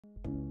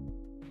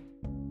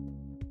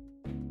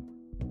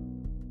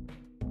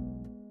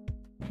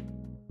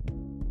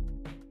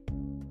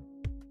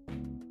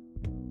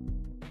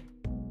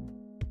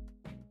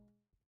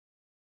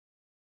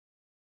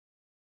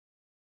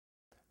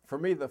For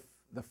me,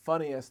 the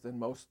funniest and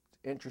most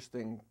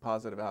interesting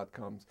positive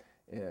outcomes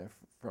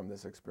from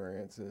this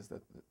experience is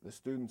that the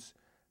students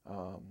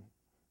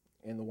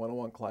in the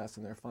one-on-one class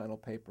in their final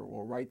paper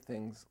will write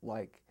things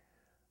like,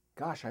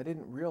 gosh, I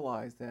didn't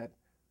realize that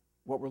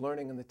what we're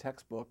learning in the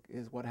textbook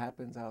is what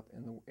happens out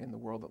in the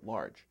world at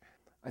large.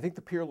 I think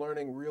the peer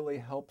learning really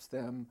helps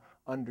them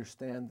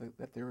understand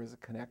that there is a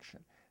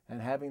connection,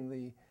 and having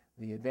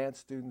the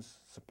advanced students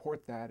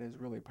support that is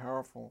really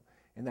powerful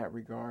in that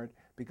regard,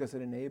 because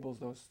it enables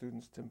those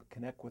students to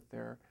connect with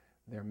their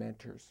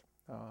mentors,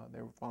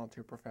 their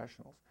volunteer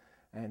professionals.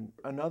 And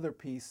another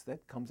piece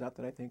that comes out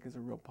that I think is a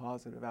real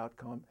positive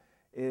outcome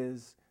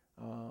is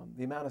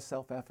the amount of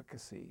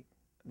self-efficacy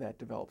that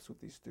develops with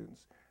these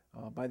students.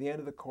 By the end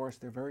of the course,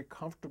 they're very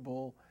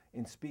comfortable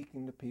in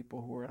speaking to people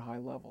who are at high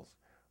levels,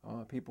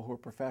 people who are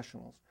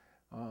professionals.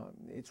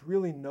 It's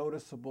really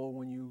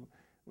noticeable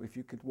if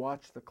you could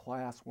watch the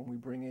class when we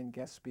bring in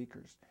guest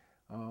speakers.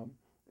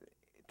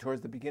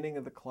 Towards the beginning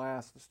of the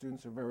class, the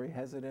students are very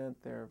hesitant.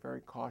 They're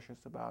very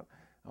cautious about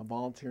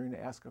volunteering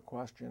to ask a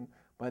question.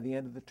 By the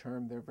end of the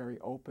term, they're very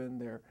open.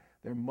 They're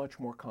much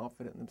more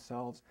confident in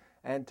themselves.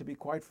 And to be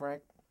quite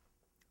frank,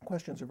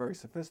 questions are very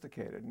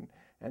sophisticated.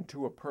 And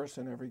to a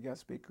person, every guest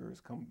speaker who's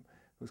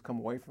come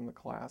away from the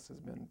class has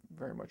been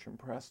very much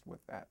impressed with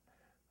that.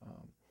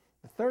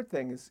 The third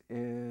thing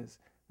is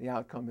the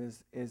outcome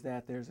is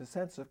that there's a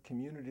sense of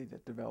community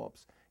that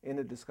develops in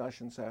the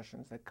discussion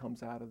sessions that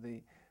comes out of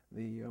the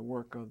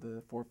work of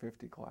the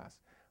 450 class.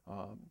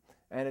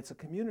 And it's a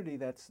community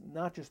that's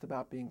not just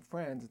about being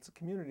friends, it's a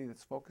community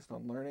that's focused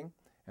on learning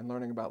and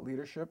learning about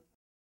leadership.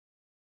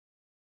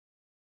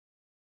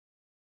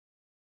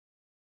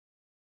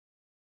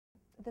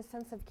 The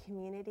sense of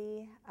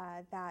community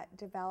that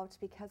developed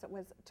because it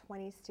was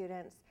 20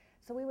 students.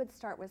 So we would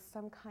start with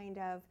some kind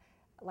of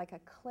like a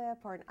clip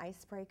or an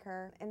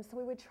icebreaker. And so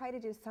we would try to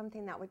do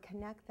something that would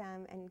connect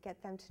them and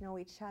get them to know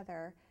each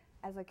other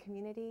as a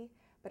community,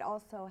 but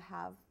also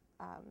have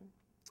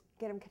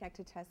get them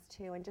connected to us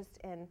too, and just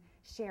in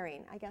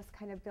sharing, I guess,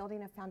 kind of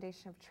building a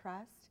foundation of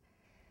trust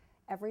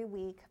every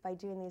week by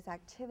doing these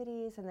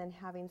activities and then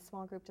having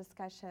small group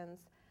discussions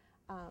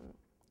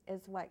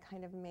is what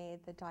kind of made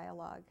the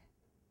dialogue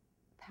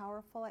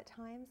powerful at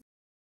times.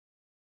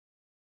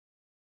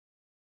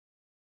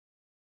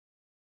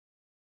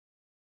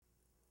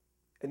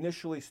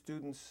 Initially,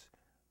 students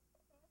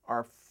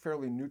are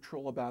fairly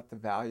neutral about the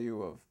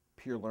value of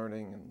peer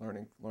learning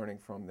and learning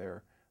from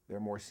their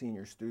more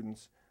senior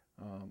students.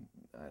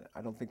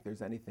 I don't think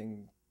there's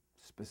anything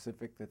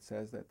specific that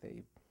says that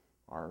they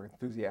are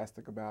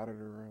enthusiastic about it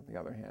or, on the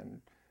other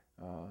hand,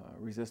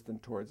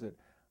 resistant towards it.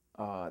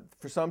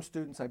 For some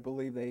students, I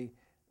believe they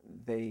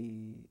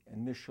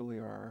initially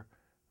are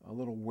a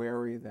little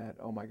wary that,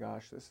 oh my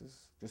gosh, this is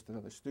just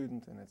another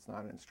student and it's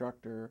not an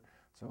instructor,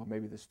 so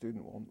maybe the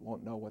student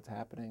won't know what's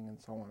happening, and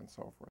so on and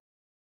so forth.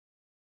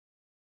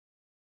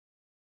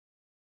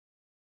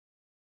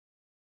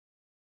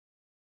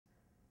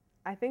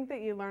 I think that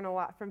you learn a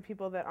lot from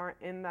people that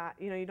aren't in that,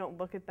 you don't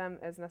look at them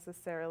as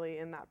necessarily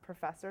in that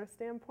professor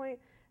standpoint.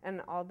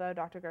 And although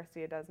Dr.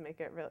 Garcia does make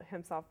it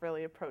himself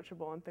really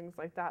approachable and things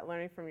like that,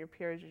 learning from your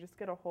peers, you just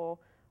get a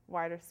whole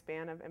wider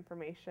span of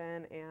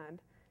information,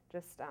 and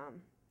just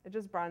it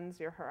just broadens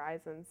your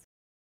horizons.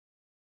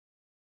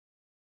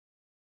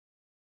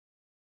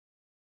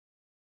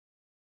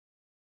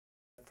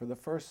 For the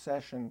first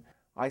session,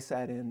 I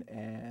sat in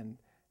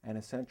and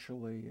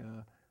essentially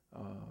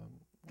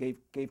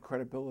gave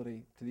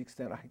credibility, to the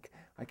extent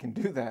I can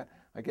do that.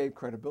 I gave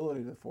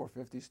credibility to the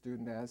 450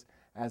 student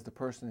as the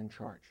person in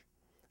charge.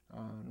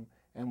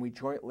 And we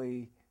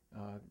jointly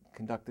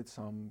conducted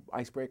some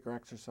icebreaker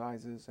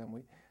exercises,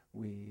 and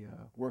we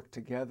worked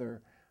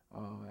together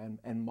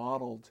and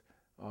modeled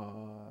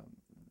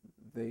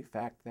the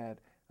fact that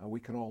we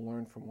can all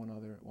learn from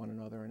one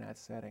another in that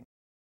setting.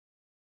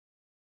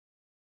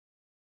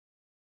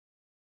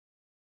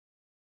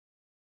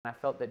 I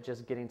felt that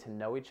just getting to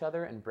know each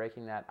other and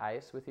breaking that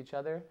ice with each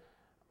other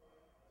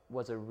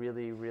was a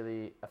really,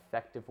 really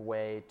effective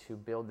way to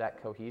build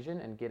that cohesion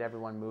and get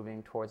everyone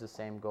moving towards the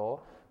same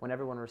goal. When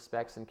everyone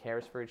respects and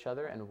cares for each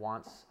other and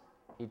wants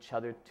each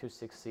other to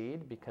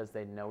succeed because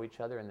they know each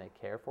other and they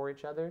care for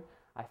each other,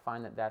 I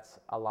find that that's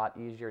a lot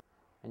easier.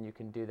 And you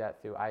can do that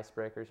through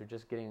icebreakers or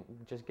just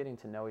getting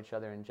to know each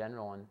other in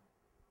general and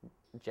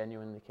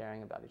genuinely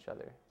caring about each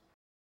other.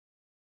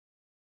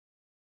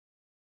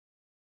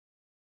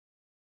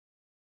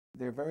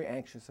 They're very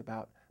anxious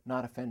about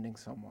not offending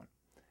someone,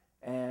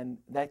 and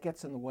that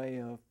gets in the way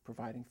of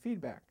providing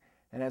feedback.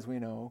 And as we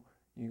know,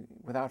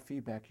 without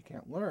feedback you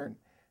can't learn.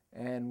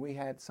 And we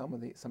had some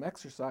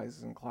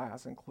exercises in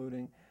class,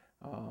 including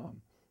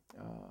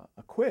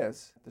a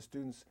quiz. The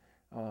students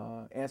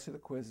answer the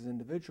quizzes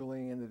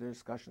individually in the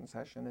discussion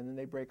session, and then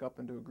they break up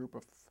into a group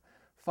of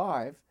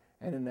 5,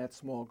 and in that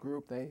small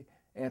group they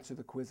answer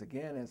the quiz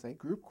again as a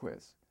group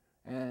quiz.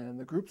 And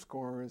the group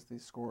score is the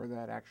score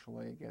that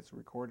actually gets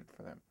recorded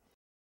for them.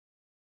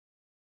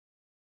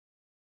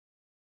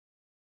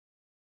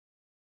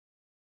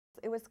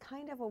 It was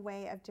kind of a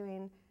way of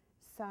doing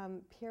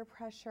some peer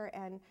pressure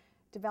and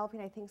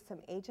developing, I think, some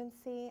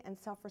agency and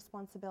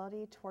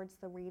self-responsibility towards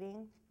the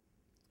reading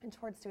and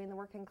towards doing the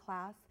work in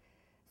class.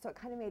 So it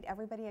kind of made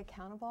everybody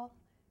accountable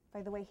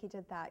by the way he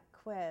did that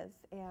quiz.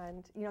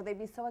 And you know, they'd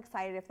be so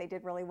excited if they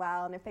did really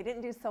well, and if they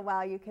didn't do so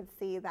well, you could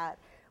see that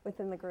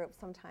within the group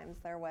sometimes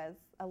there was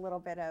a little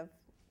bit of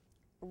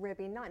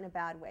ribbing, not in a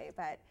bad way,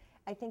 but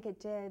I think it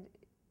did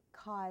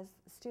cause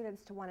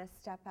students to want to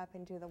step up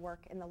and do the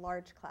work in the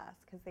large class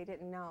because they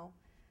didn't know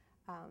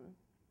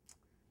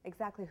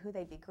exactly who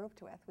they'd be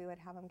grouped with. We would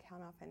have them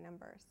count off in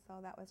numbers, so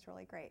that was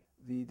really great.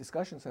 The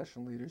discussion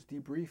session leaders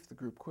debriefed the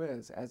group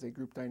quiz as a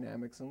group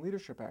dynamics and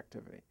leadership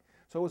activity.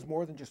 So it was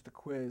more than just a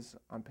quiz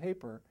on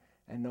paper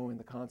and knowing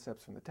the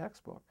concepts from the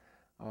textbook.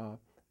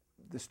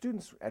 The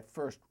students at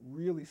first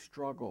really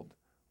struggled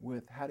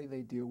with how do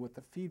they deal with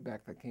the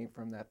feedback that came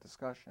from that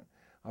discussion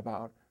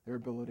about their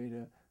ability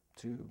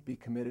to be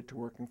committed to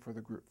working for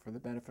the group, for the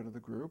benefit of the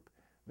group,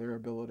 their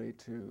ability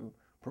to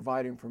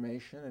provide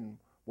information and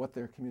what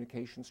their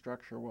communication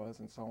structure was,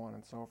 and so on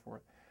and so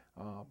forth.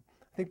 I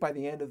think by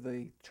the end of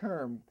the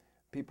term,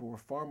 people were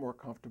far more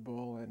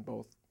comfortable in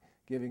both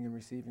giving and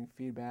receiving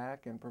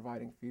feedback and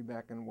providing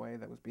feedback in a way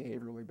that was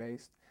behaviorally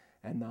based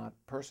and not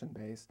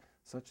person-based,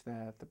 such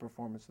that the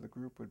performance of the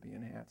group would be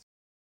enhanced.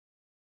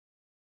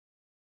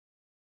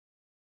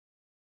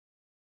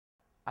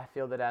 I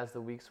feel that as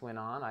the weeks went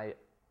on, I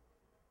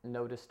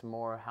noticed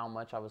more how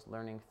much I was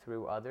learning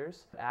through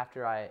others.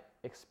 After I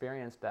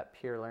experienced that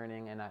peer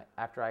learning and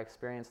after I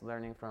experienced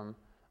learning from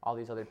all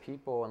these other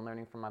people and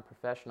learning from my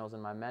professionals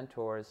and my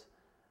mentors,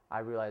 I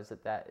realized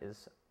that that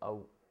is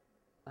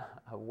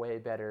a way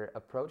better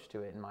approach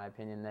to it, in my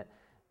opinion, that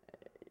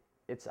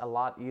it's a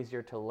lot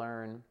easier to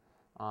learn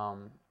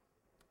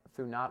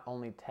through not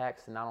only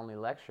text and not only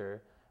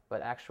lecture,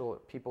 but actual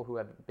people who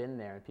have been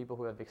there, people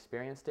who have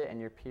experienced it, and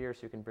your peers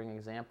who can bring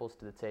examples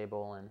to the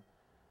table. And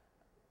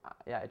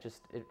yeah,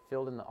 it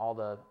filled in all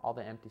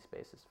the empty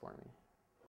spaces for me.